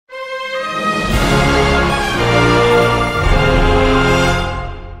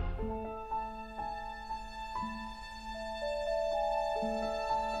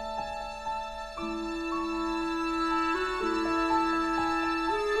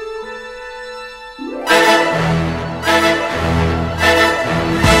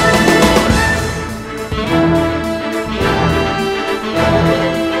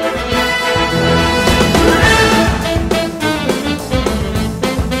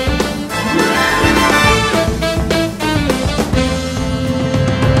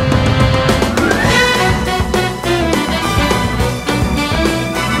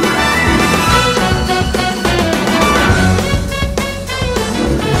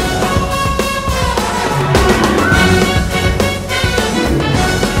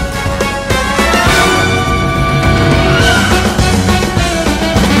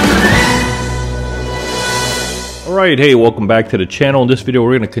Alright, hey, welcome back to the channel. In this video,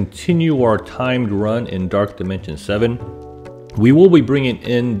 we're going to continue our timed run in Dark Dimension 7. We will be bringing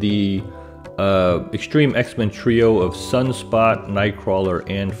in the Extreme X-Men trio of Sunspot, Nightcrawler,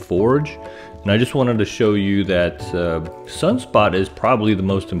 and Forge. And I just wanted to show you that Sunspot is probably the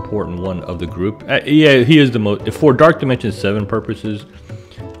most important one of the group. Yeah, he is the most, for Dark Dimension 7 purposes.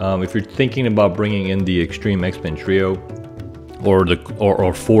 If you're thinking about bringing in the Extreme X-Men trio,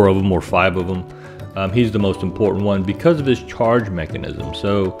 or 4 of them, or 5 of them, he's the most important one because of his charge mechanism.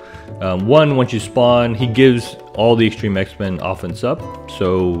 So once you spawn, he gives all the Extreme X-Men offense up,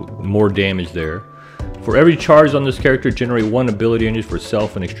 so more damage there. For every charge on this character, generate 1 ability engine for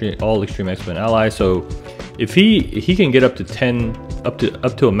self and all Extreme X-Men allies. So if he can get up to 10, up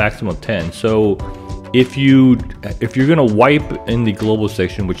to a maximum of 10. So if you're gonna wipe in the global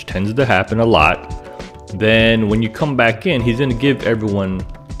section, which tends to happen a lot, then when you come back in, he's gonna give everyone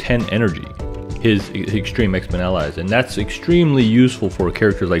 10 energy, his Extreme X-Men allies, and that's extremely useful for a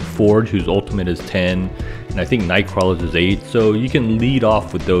character like Forge, whose ultimate is 10, and I think Nightcrawler's is 8, so you can lead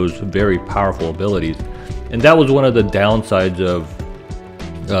off with those very powerful abilities. And that was one of the downsides of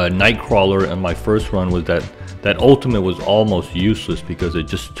Nightcrawler in my first run, was that ultimate was almost useless because it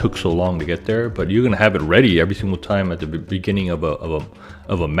just took so long to get there, but you're gonna have it ready every single time at the beginning of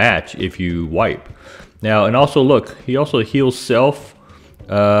a match if you wipe. Now, and also look, he also heals self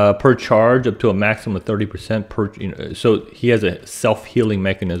per charge up to a maximum of 30% per, so he has a self-healing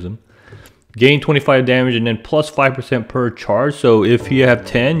mechanism. Gain 25 damage and then plus 5% per charge, so if you have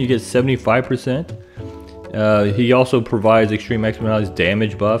 10 you get 75%. He also provides Extreme X-Men allies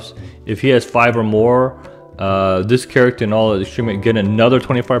damage buffs. If he has 5 or more, this character and all of the Extreme get another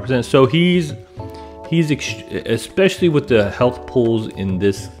 25%. So he's especially with the health pools in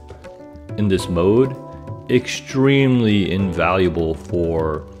this mode, extremely invaluable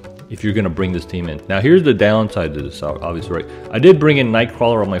for if you're going to bring this team in. Now here's the downside to this, obviously, right? I did bring in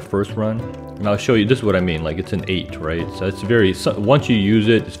Nightcrawler on my first run, and I'll show you, this is what I mean, like it's an 8, right? So it's very, once you use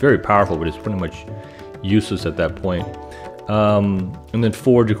it, it's very powerful, but it's pretty much useless at that point. And then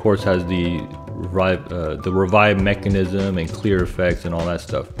Forge, of course, has the revive mechanism and clear effects and all that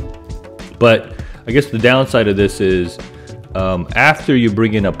stuff. But I guess the downside of this is, after you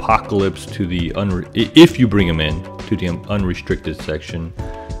bring in Apocalypse to the if you bring him in to the unrestricted section,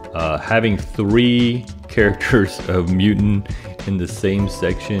 having 3 characters of mutant in the same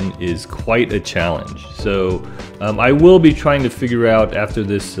section is quite a challenge. So I will be trying to figure out after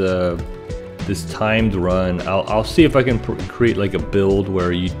this this timed run, I'll see if I can create like a build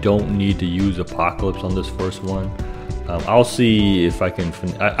where you don't need to use Apocalypse on this first one. I'll see if I can.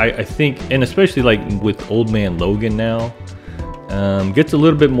 I think, and especially like with Old Man Logan now, gets a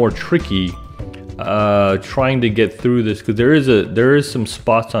little bit more tricky trying to get through this, because there is some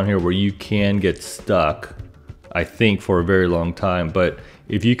spots on here where you can get stuck, I think, for a very long time. But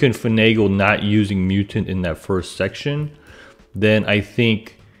if you can finagle not using mutant in that first section, then I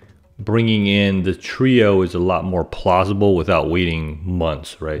think bringing in the trio is a lot more plausible without waiting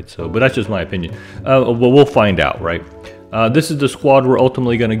months, right? So, but that's just my opinion. Well, we'll find out, right? This is the squad we're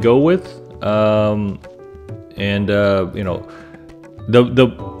ultimately going to go with, you know,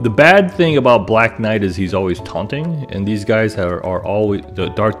 the bad thing about Black Knight is he's always taunting, and these guys are always, the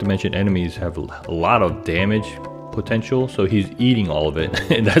Dark Dimension enemies have a lot of damage potential, so he's eating all of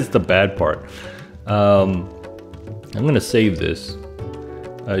it, and that's the bad part. I'm going to save this.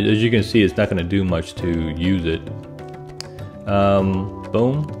 As you can see, it's not going to do much to use it.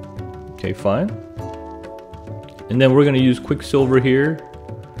 Boom. Okay, fine. And then we're going to use Quicksilver here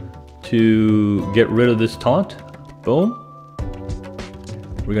to get rid of this taunt. Boom.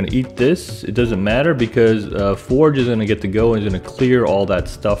 We're going to eat this. It doesn't matter because Forge is going to get to go and is going to clear all that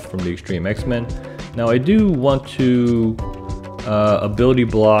stuff from the Extreme X-Men. Now I do want to ability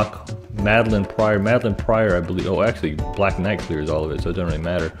block Madeline Pryor. Madeline Pryor, I believe, oh actually Black Knight clears all of it, so it doesn't really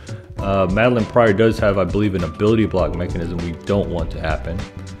matter. Madeline Pryor does have, I believe, an ability block mechanism we don't want to happen.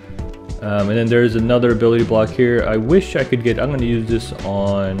 And then there's another ability block here. I wish I could get, I'm going to use this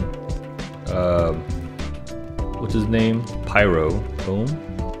on what's his name? Pyro. Boom.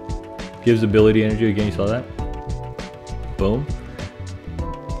 Gives ability energy. Again, you saw that? Boom.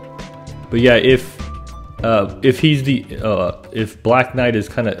 But yeah, if he's the if Black Knight is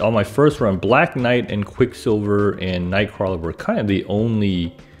kind of on my first run, Black Knight and Quicksilver and Nightcrawler were kind of the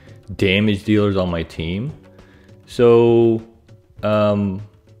only damage dealers on my team. So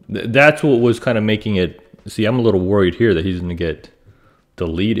that's what was kind of making it. See, I'm a little worried here that he's gonna get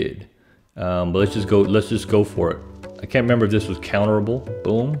deleted. But let's just go for it. I can't remember if this was counterable.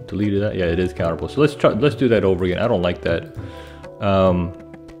 Boom, deleted that. Yeah, it is counterable. So let's do that over again. I don't like that.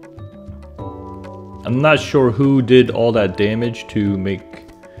 I'm not sure who did all that damage to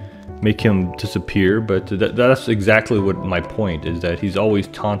make him disappear, but that's exactly what my point is, that he's always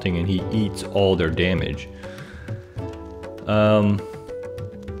taunting and he eats all their damage. But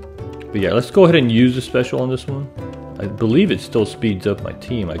yeah, let's go ahead and use the special on this one. I believe it still speeds up my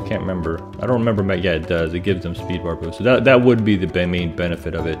team. I can't remember. I don't remember. Yeah, it does. It gives them speed bar boost. So that would be the main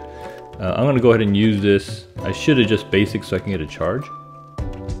benefit of it. I'm going to go ahead and use this. I should have just basic so I can get a charge.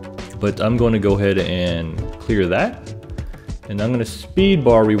 But I'm going to go ahead and clear that. And I'm going to speed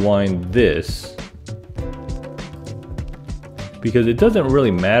bar rewind this. Because it doesn't really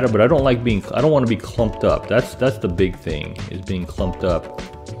matter, but I don't like being, I don't want to be clumped up. That's the big thing, is being clumped up.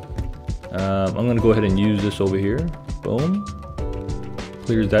 I'm going to go ahead and use this over here. Boom.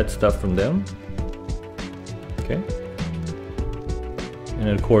 Clears that stuff from them. Okay. And then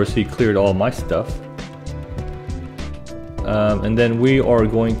of course he cleared all my stuff. And then we are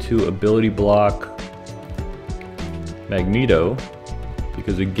going to ability block Magneto,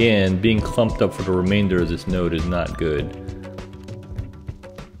 because again, being clumped up for the remainder of this node is not good.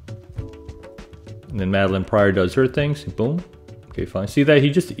 And then Madeline Pryor does her things. Boom. Okay, fine. See that? He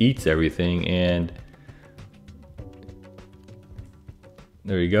just eats everything, and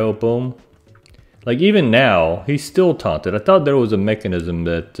there you go. Boom. Like even now, he's still taunted. I thought there was a mechanism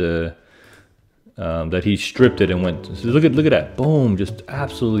that that he stripped it and went. So look at that. Boom. Just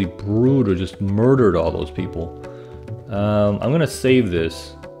absolutely brutal. Just murdered all those people. I'm gonna save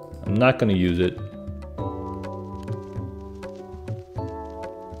this. I'm not gonna use it.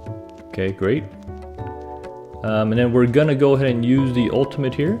 Okay, great. And then we're gonna go ahead and use the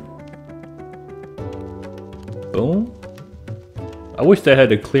ultimate here. Boom. I wish that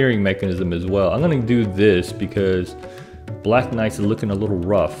had a clearing mechanism as well. I'm gonna do this because Black Knight's looking a little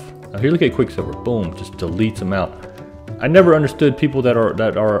rough. Here, look at Quicksilver. Boom, just deletes them out. I never understood people that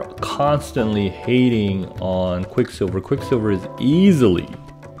are constantly hating on Quicksilver. Quicksilver is easily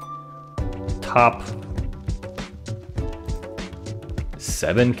top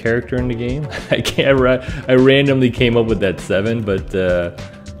 7 character in the game. I randomly came up with that 7, but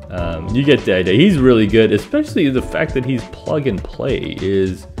you get the idea. He's really good, especially the fact that he's plug and play.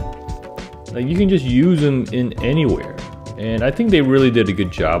 Is like you can just use him in anywhere, and I think they really did a good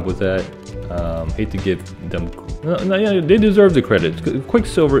job with that. Hate to give them, no, they deserve the credit.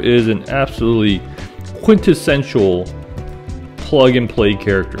 Quicksilver is an absolutely quintessential plug and play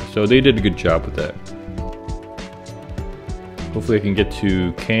character, so they did a good job with that. Hopefully I can get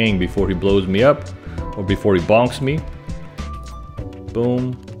to Kang before he blows me up, or before he bonks me.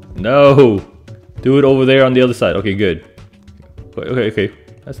 Boom. No! Do it over there on the other side. Okay, good. Okay.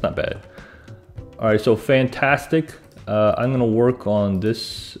 That's not bad. Alright, so fantastic. I'm gonna work on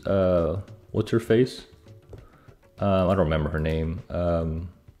this, what's her face? I don't remember her name.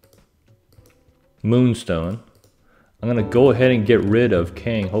 Moonstone. I'm gonna go ahead and get rid of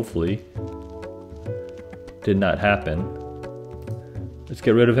Kang, hopefully. Did not happen. Let's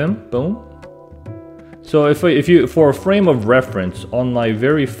get rid of him. Boom. So if you for a frame of reference, on my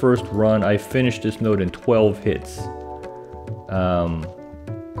very first run, I finished this node in 12 hits.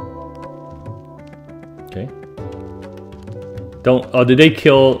 Okay. Did they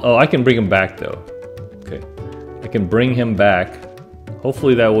kill? Oh, I can bring him back though. Okay, I can bring him back.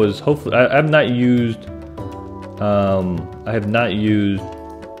 Hopefully that was. Hopefully I have not used. I have not used.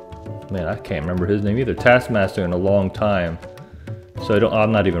 Man, I can't remember his name either. Taskmaster in a long time. So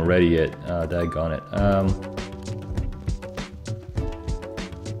I'm not even ready yet. Daggone it.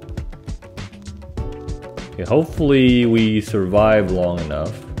 Okay, hopefully we survive long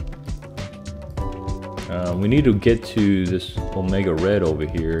enough. We need to get to this Omega Red over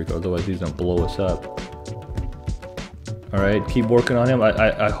here, otherwise he's gonna blow us up. Alright, keep working on him.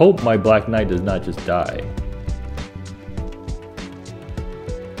 I hope my Black Knight does not just die.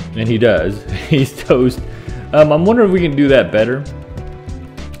 And he does. He's toast. I'm wondering if we can do that better.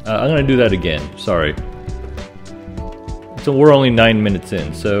 I'm gonna do that again. Sorry. So we're only 9 minutes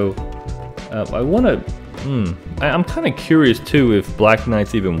in. So I wanna. I'm kind of curious too if Black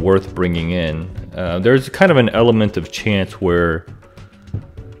Knight's even worth bringing in. There's kind of an element of chance where,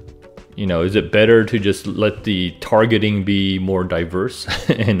 you know, is it better to just let the targeting be more diverse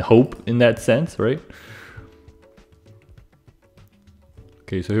and hope in that sense, right?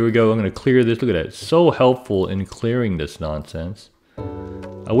 Okay, so here we go. I'm going to clear this. Look at that. It's so helpful in clearing this nonsense.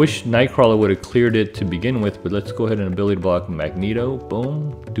 I wish Nightcrawler would have cleared it to begin with, but let's go ahead and ability block Magneto.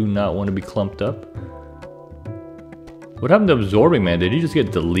 Boom. Do not want to be clumped up. What happened to Absorbing Man? Did he just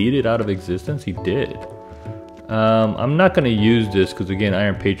get deleted out of existence? He did. I'm not going to use this because, again,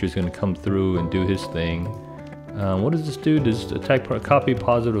 Iron Patriot's going to come through and do his thing. What does this do? Does attack copy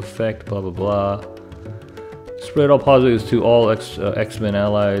positive effect, blah, blah, blah. Spread all positives to all X-Men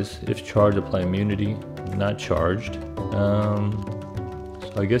allies. If charged, apply immunity. Not charged.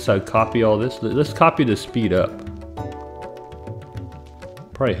 So I guess I'd copy all this. Let's copy the speed up.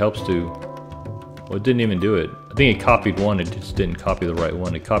 Probably helps to... Well, it didn't even do it. I think it copied one, it just didn't copy the right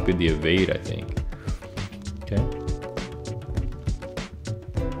one. It copied the evade, I think. Okay.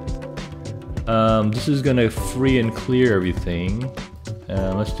 This is gonna free and clear everything.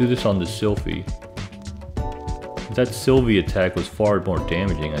 Let's do this on the Sylphie. That Sylvie attack was far more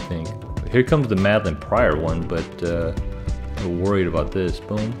damaging, I think. Here comes the Madeline Pryor one, but I'm worried about this.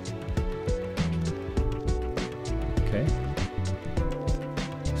 Boom. Okay.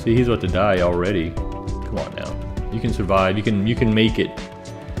 See, he's about to die already. Come on now. You can survive. You can make it.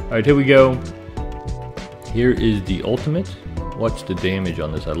 Alright, here we go. Here is the ultimate. Watch the damage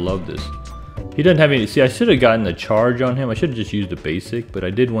on this. I love this. He doesn't have any... See, I should have gotten a charge on him. I should have just used a basic, but I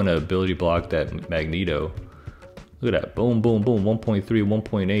did want to ability block that Magneto. Look at that. Boom, boom, boom. 1.3,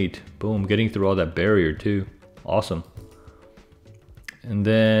 1.8. Boom. Getting through all that barrier, too. Awesome. And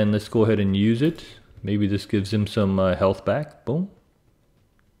then let's go ahead and use it. Maybe this gives him some health back. Boom.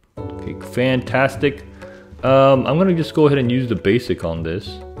 Okay, fantastic. I'm going to just go ahead and use the basic on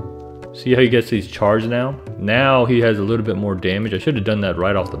this. See how he gets these charged now? Now he has a little bit more damage. I should have done that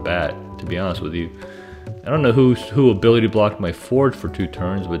right off the bat, to be honest with you. I don't know who ability blocked my Forge for 2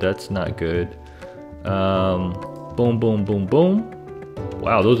 turns, but that's not good. Boom, boom, boom, boom.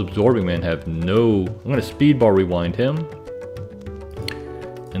 Wow, those Absorbing Men have no... I'm going to speedball rewind him.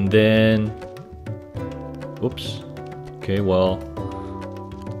 And then... Whoops. Okay, well...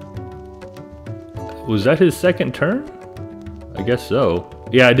 Was that his second turn? I guess so.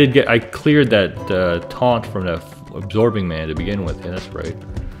 Yeah, I cleared that taunt from the Absorbing Man to begin with. Yeah, that's right.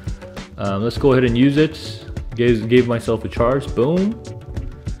 Let's go ahead and use it. Gave myself a charge. Boom.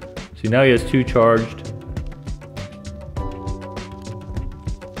 See, now he has 2 charged.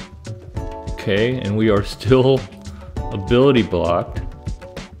 Okay, and we are still ability blocked.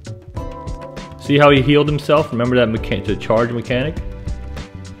 See how he healed himself? Remember that the charge mechanic?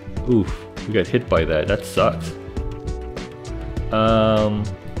 Oof. We got hit by that. That sucks.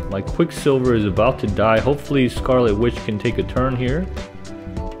 My Quicksilver is about to die. Hopefully Scarlet Witch can take a turn here.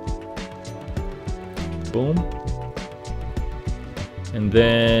 Boom. And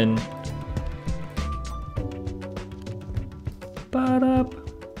then... Ba-da-up.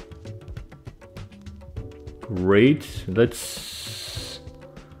 Great. Let's...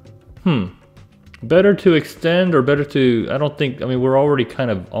 Better to extend or better to... I don't think... I mean, we're already kind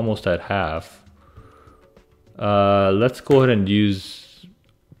of almost at half. Let's go ahead and use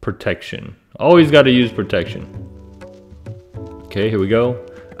protection. Always got to use protection. Okay, here we go.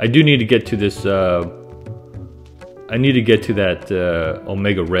 I do need to get to this... I need to get to that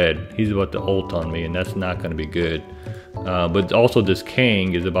Omega Red. He's about to ult on me, and that's not going to be good. But also this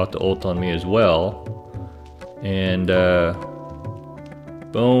Kang is about to ult on me as well. And...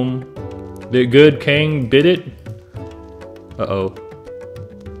 boom. Bit good, Kang bit it. Uh-oh.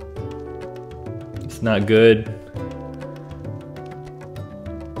 It's not good.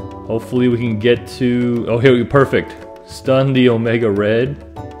 Hopefully we can get to... Oh, here we go. Perfect. Stun the Omega Red.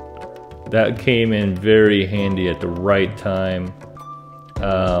 That came in very handy at the right time.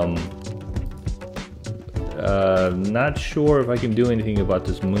 Not sure if I can do anything about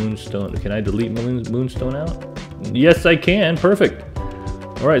this Moonstone. Can I delete Moonstone out? Yes, I can. Perfect.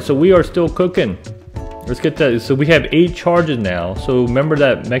 Alright, so we are still cooking. Let's get that. So we have 8 charges now. So remember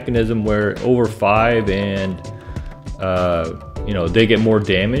that mechanism where over 5 and, you know, they get more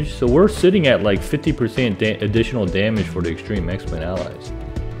damage. So we're sitting at like 50% additional damage for the Extreme X-Men allies.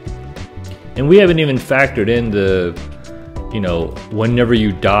 And we haven't even factored in the, you know, whenever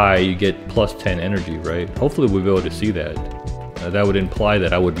you die, you get plus 10 energy, right? Hopefully we'll be able to see that. That would imply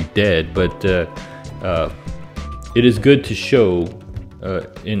that I would be dead, but it is good to show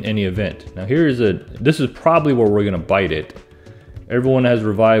in any event. Now this is probably where we're gonna bite it. Everyone has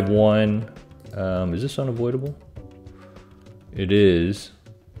revive 1. Is this unavoidable? It is.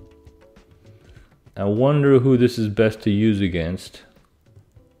 I wonder who this is best to use against.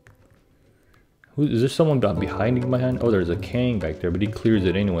 Who is there? Someone behind? Oh, there's a Kang back there, but he clears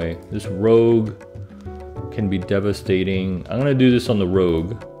it anyway. This rogue can be devastating. I'm gonna do this on the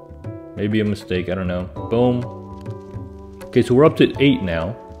rogue. Maybe a mistake, I don't know. Boom. Okay, so we're up to 8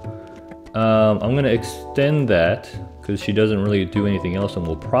 now. I'm gonna extend that because she doesn't really do anything else and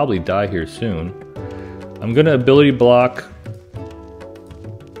will probably die here soon. I'm gonna ability block.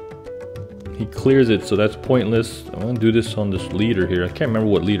 He clears it, so that's pointless. I'm gonna do this on this leader here. I can't remember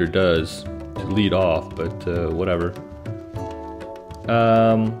what leader does to lead off, but whatever.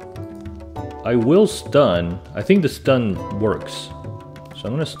 I will stun. I think the stun works. So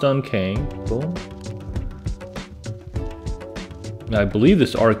I'm gonna stun Kang. Boom. Now, I believe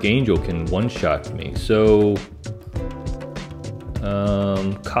this Archangel can one-shot me. So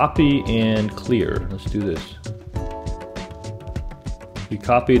copy and clear. Let's do this. We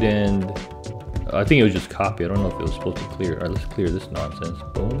copied and I think it was just copy. I don't know if it was supposed to clear. All right, let's clear this nonsense.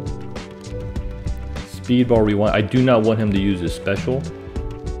 Boom. Speedball rewind. I do not want him to use his special.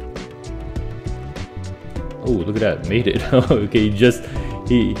 Oh, look at that. Made it. Okay,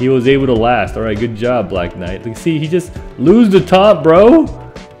 he was able to last. All right, good job, Black Knight. Like, see, he just lose the taunt, bro.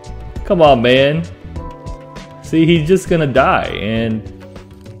 Come on, man. See, he's just gonna die, and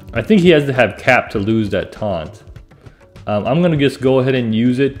I think he has to have cap to lose that taunt. I'm gonna just go ahead and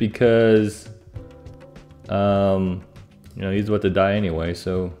use it because, you know, he's about to die anyway.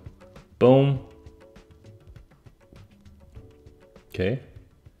 So, boom. Okay.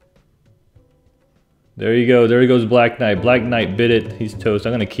 There you go. There he goes, Black Knight. Black Knight bit it. He's toast.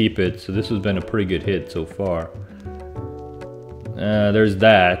 I'm gonna keep it. So this has been a pretty good hit so far. There's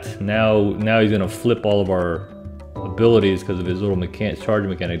that. Now he's gonna flip all of our abilities because of his little charge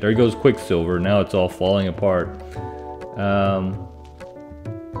mechanic. There goes Quicksilver. Now it's all falling apart.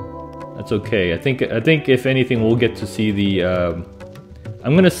 That's okay. I think if anything, we'll get to see the.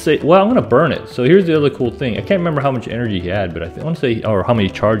 I'm gonna say, well, I'm gonna burn it. So here's the other cool thing. I can't remember how much energy he had, but I want to say, or how many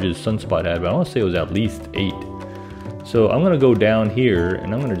charges Sunspot had, but I want to say it was at least 8. So I'm gonna go down here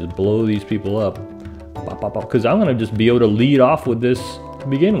and I'm gonna just blow these people up, because I'm gonna just be able to lead off with this to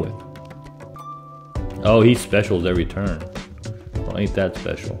begin with. Oh, he specials every turn. Well, ain't that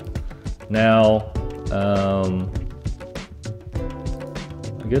special? Now,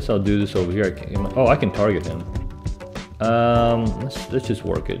 I guess I'll do this over here. Oh, I can target him. Let's just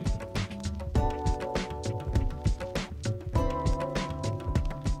work it.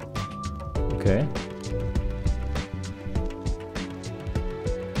 Okay.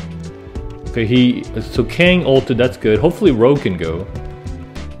 Okay, so Kang ulted, that's good. Hopefully Rogue can go.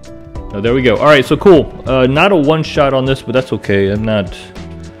 Oh, there we go. Alright, so cool. Not a one-shot on this, but that's okay. I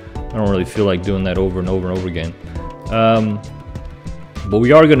don't really feel like doing that over and over and over again. But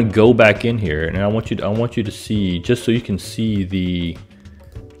we are gonna go back in here, and I want you to see, just so you can see the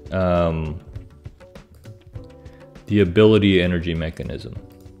ability energy mechanism.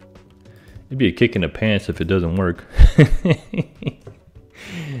 It'd be a kick in the pants if it doesn't work.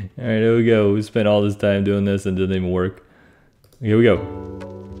 All right, here we go. We spent all this time doing this and it didn't even work. Here we go.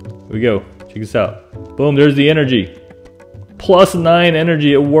 Here we go. Check this out. Boom, there's the energy. +9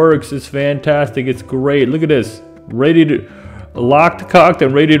 energy, it works. It's fantastic. It's great. Look at this. Ready to locked, cocked,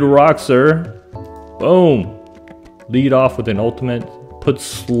 and ready to rock, sir. Boom. Lead off with an ultimate. Put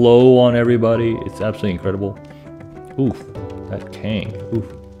slow on everybody. It's absolutely incredible. Oof. That Kang. Oof.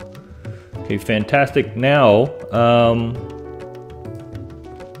 Okay, fantastic. Now,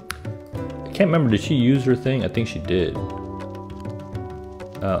 I can't remember, did she use her thing? I think she did.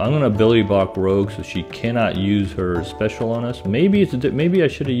 I'm gonna ability block Rogue so she cannot use her special on us. Maybe maybe I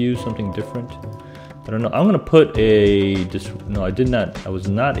should have used something different. I don't know. I'm gonna put a no, I did not. I was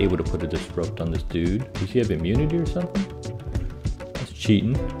not able to put a disrupt on this dude. Does he have immunity or something? That's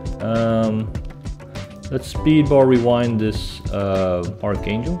cheating. Let's speedball rewind this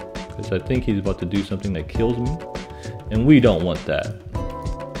Archangel, because I think he's about to do something that kills me, and we don't want that.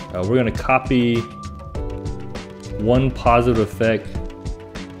 We're gonna copy one positive effect.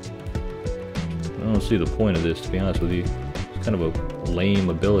 I don't see the point of this, to be honest with you. It's kind of a lame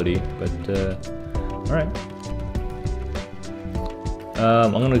ability, but all right.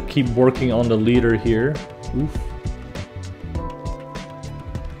 I'm gonna keep working on the leader here. Oof.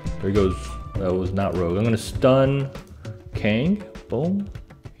 There goes. That was not Rogue. I'm gonna stun Kang. Boom.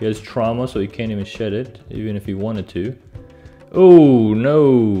 He has trauma, so he can't even shed it, even if he wanted to. Oh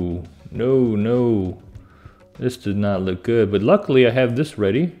no, no, no. This did not look good, but luckily I have this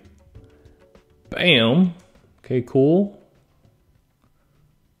ready. Bam. Okay, cool.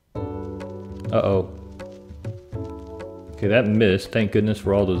 Uh-oh. Okay, that missed. Thank goodness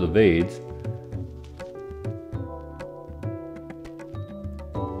for all those evades.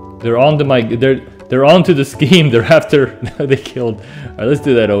 They're onto my. They're onto the scheme. They're after. They killed. All right, let's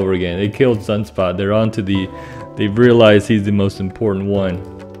do that over again. They killed Sunspot. They're onto the. They've realized he's the most important one.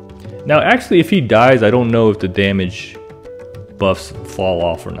 Now, actually, if he dies, I don't know if the damage buffs fall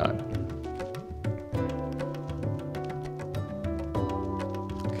off or not.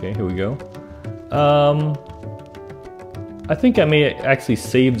 Okay, here we go. I think I may actually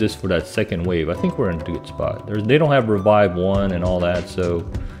save this for that second wave. I think we're in a good spot. They don't have Revive 1 and all that, so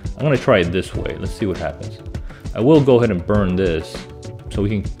I'm gonna try it this way. Let's see what happens. I will go ahead and burn this so we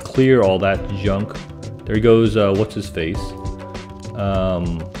can clear all that junk. There goes, what's his face?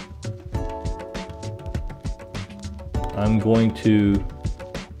 I'm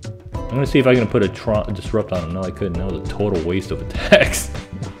gonna see if I can put a disrupt on him. No, I couldn't. That was a total waste of attacks.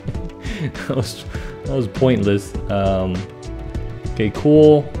 that was pointless. Okay,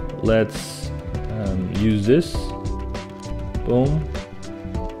 cool. Let's use this. Boom.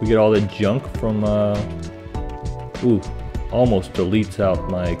 We get all the junk from. Ooh, almost deletes out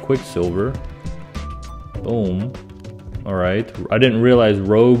my Quicksilver. Boom. All right. I didn't realize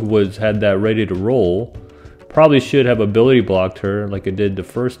Rogue had that ready to roll. Probably should have ability blocked her like I did the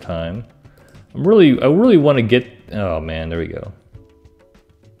first time. I really want to get. Oh man, there we go.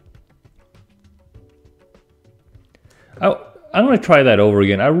 I'm going to try that over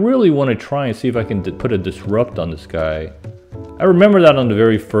again. I really want to try and see if I can put a disrupt on this guy. I remember that on the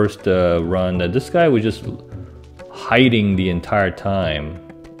very first run, that this guy was just hiding the entire time.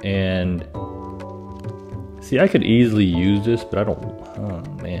 And see, I could easily use this, but I don't. Oh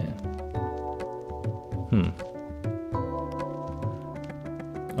man.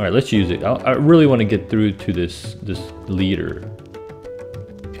 All right, let's use it. I really want to get through to this leader.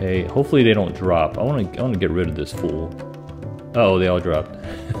 Okay, hopefully they don't drop. I want to get rid of this fool. Uh oh, they all dropped.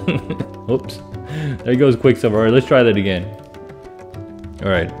 Oops. There goes Quicksilver. All right, let's try that again. All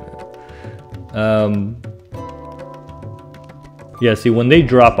right. Yeah, see, when they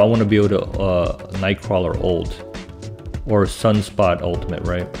drop, I want to be able to Nightcrawler ult or Sunspot ultimate,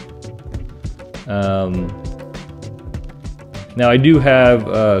 right? Now I do have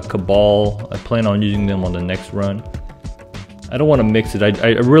Cabal. I plan on using them on the next run. I don't want to mix it. I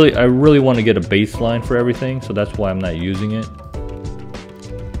really want to get a baseline for everything, so that's why I'm not using it.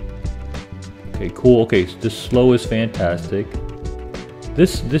 Okay, cool. Okay, so this slow is fantastic.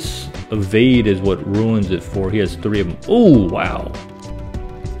 This evade is what ruins it for. He has 3 of them. Oh wow,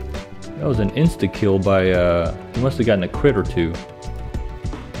 that was an insta kill by. He must have gotten a crit or 2.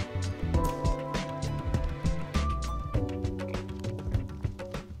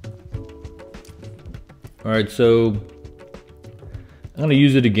 All right, so I'm gonna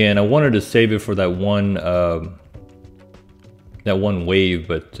use it again. I wanted to save it for that one wave,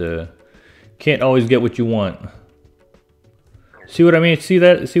 but can't always get what you want. See what I mean? See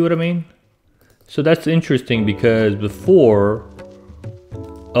that? See what I mean? So that's interesting because before,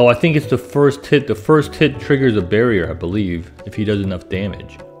 oh, I think it's the first hit. The first hit triggers a barrier, I believe, if he does enough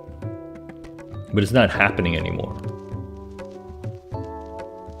damage. But it's not happening anymore.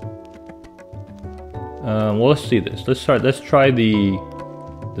 Well, let's see this. Let's try the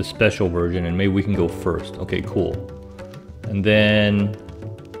special version, and maybe we can go first. Okay, cool. And then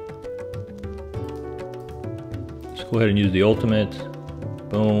let's go ahead and use the ultimate.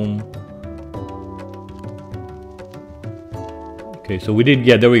 Boom. Okay, so we did.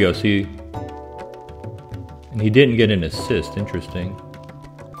 Yeah, there we go. See, and he didn't get an assist. Interesting.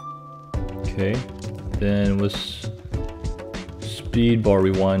 Okay, then let's speed bar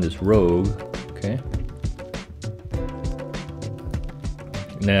rewind this Rogue. Okay.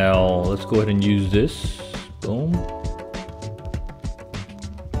 Now let's go ahead and use this. Boom.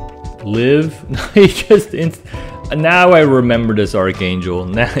 Live. He just now I remember this Archangel.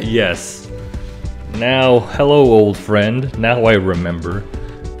 Now, yes. Now, hello, old friend. Now I remember.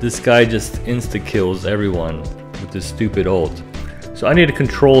 This guy just insta kills everyone with this stupid ult. So I need to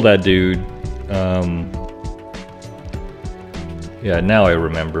control that dude. Yeah, now I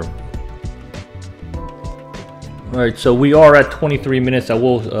remember. Alright, so we are at 23 minutes. I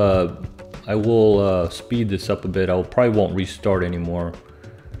will speed this up a bit. I probably won't restart anymore.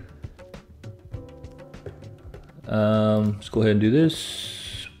 Let's go ahead and do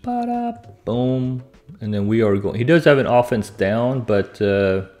this. Boom. And then we are going. He does have an offense down, but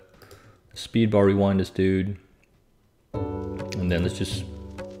speed bar rewind this dude. And then let's just,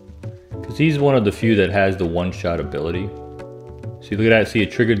 because he's one of the few that has the one-shot ability. See, look at that. See,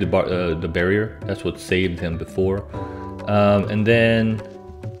 it triggered the barrier. That's what saved him before. And then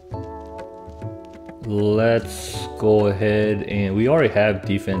let's go ahead and we already have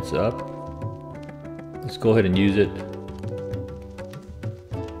defense up. Let's go ahead and use it.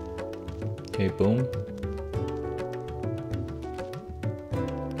 Okay, boom.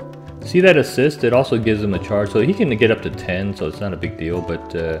 See that assist? It also gives him a charge, so he can get up to 10, so it's not a big deal,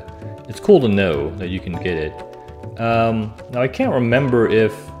 but it's cool to know that you can get it. Now I can't remember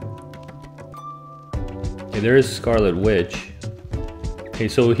if... Okay, there is Scarlet Witch. Okay,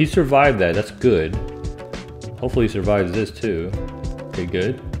 so he survived that, that's good. Hopefully he survives this too. Okay,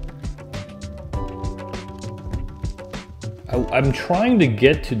 good. I'm trying to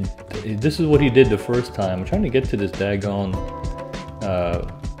get to... This is what he did the first time. I'm trying to get to this daggone...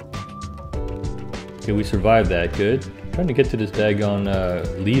 Okay, we survived that, good. I'm trying to get to this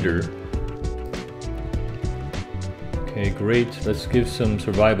daggone leader. Okay, great. Let's give some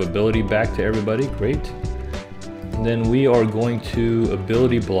survivability back to everybody, great. And then we are going to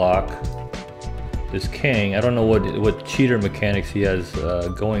ability block this Kang. I don't know what cheater mechanics he has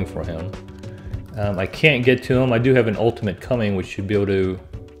going for him. I can't get to him. I do have an ultimate coming, which should be able to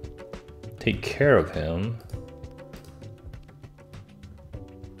take care of him.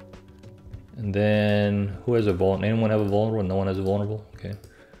 And then, who has a vulnerable? Anyone have a vulnerable? No one has a vulnerable? Okay.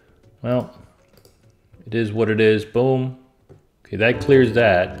 Well, it is what it is. Boom. Okay, that clears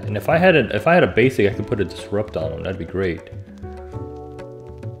that. And if I had a basic, I could put a disrupt on him. That'd be great.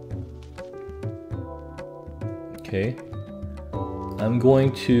 Okay. I'm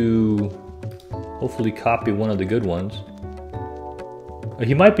going to hopefully copy one of the good ones.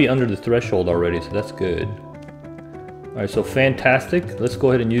 He might be under the threshold already, so that's good. Alright, so fantastic. Let's go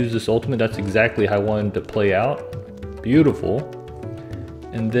ahead and use this ultimate. That's exactly how I wanted to play out. Beautiful.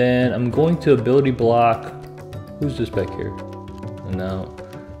 And then I'm going to ability block. Who's this back here? No.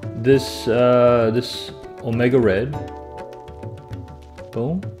 This Omega Red.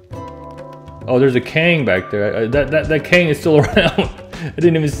 Boom. Oh, there's a Kang back there. That Kang is still around. I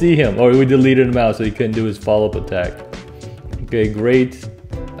didn't even see him. Oh, we deleted him out so he couldn't do his follow-up attack. Okay, great.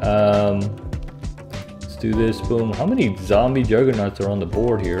 Let's do this. Boom. How many zombie juggernauts are on the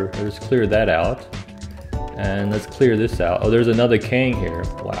board here? Let's clear that out. And let's clear this out. Oh, there's another Kang here.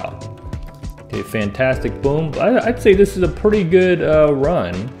 Wow. Okay, fantastic. Boom. I'd say this is a pretty good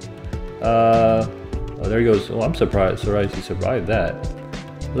run. Oh, there he goes. Oh, I'm surprised he survived that.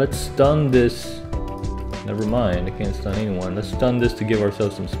 Let's stun this. Never mind, I can't stun anyone. Let's stun this to give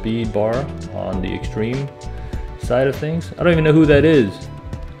ourselves some speed bar on the extreme side of things. I don't even know who that is.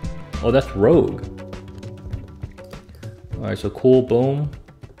 Oh, that's Rogue. Alright, so cool, boom.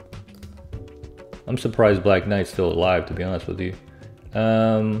 I'm surprised Black Knight's still alive, to be honest with you.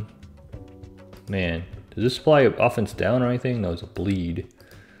 Man, does this supply offense down or anything? No, it's a bleed.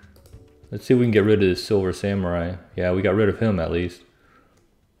 Let's see if we can get rid of this Silver Samurai. Yeah, we got rid of him at least.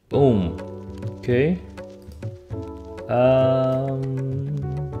 Boom. Okay.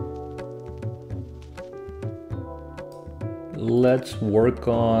 Let's work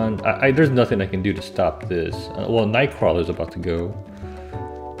on... there's nothing I can do to stop this. Well, Nightcrawler's about to go.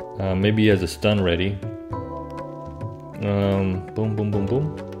 Maybe he has a stun ready. Boom, boom, boom,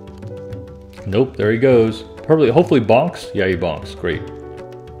 boom. Nope, there he goes. Hopefully bonks. Yeah, he bonks. Great.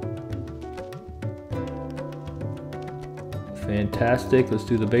 Fantastic. Let's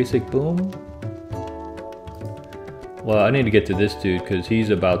do the basic boom. Well, I need to get to this dude because he's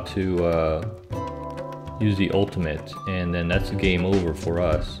about to use the ultimate, and then that's game over for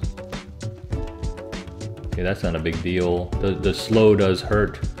us. Okay, that's not a big deal. The slow does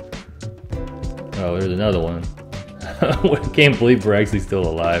hurt. Oh, there's another one. I can't believe we're actually still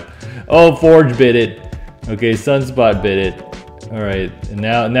alive. Oh, Forge bit it. Okay, Sunspot bit it. All right, and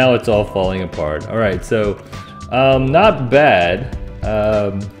now it's all falling apart. All right, so not bad.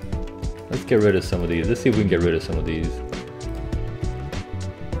 Let's get rid of some of these. Let's see if we can get rid of some of these.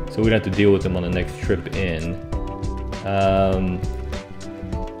 So we don't have to deal with them on the next trip in.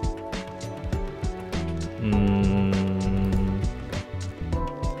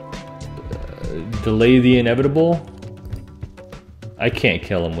 Delay the inevitable. I can't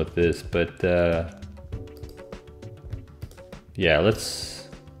kill him with this, but yeah, let's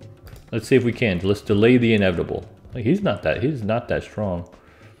see if we can. Let's delay the inevitable. He's not that strong.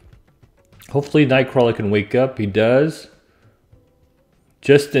 Hopefully Nightcrawler can wake up. He does.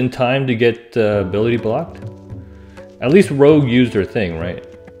 Just in time to get ability blocked. At least Rogue used her thing, right?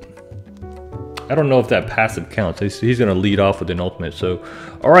 I don't know if that passive counts. He's going to lead off with an ultimate. So,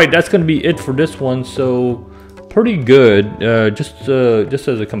 alright, that's going to be it for this one. So, pretty good. Just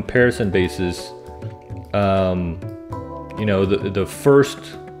as a comparison basis, you know, the first...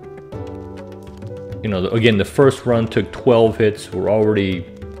 You know, again, the first run took 12 hits. We're already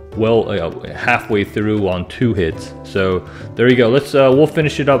well halfway through on 2 hits. So there you go. Let's we'll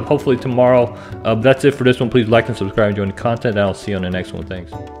finish it up hopefully tomorrow. That's it for this one. Please like and subscribe and join the content, and I'll see you on the next one.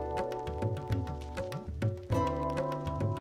 Thanks.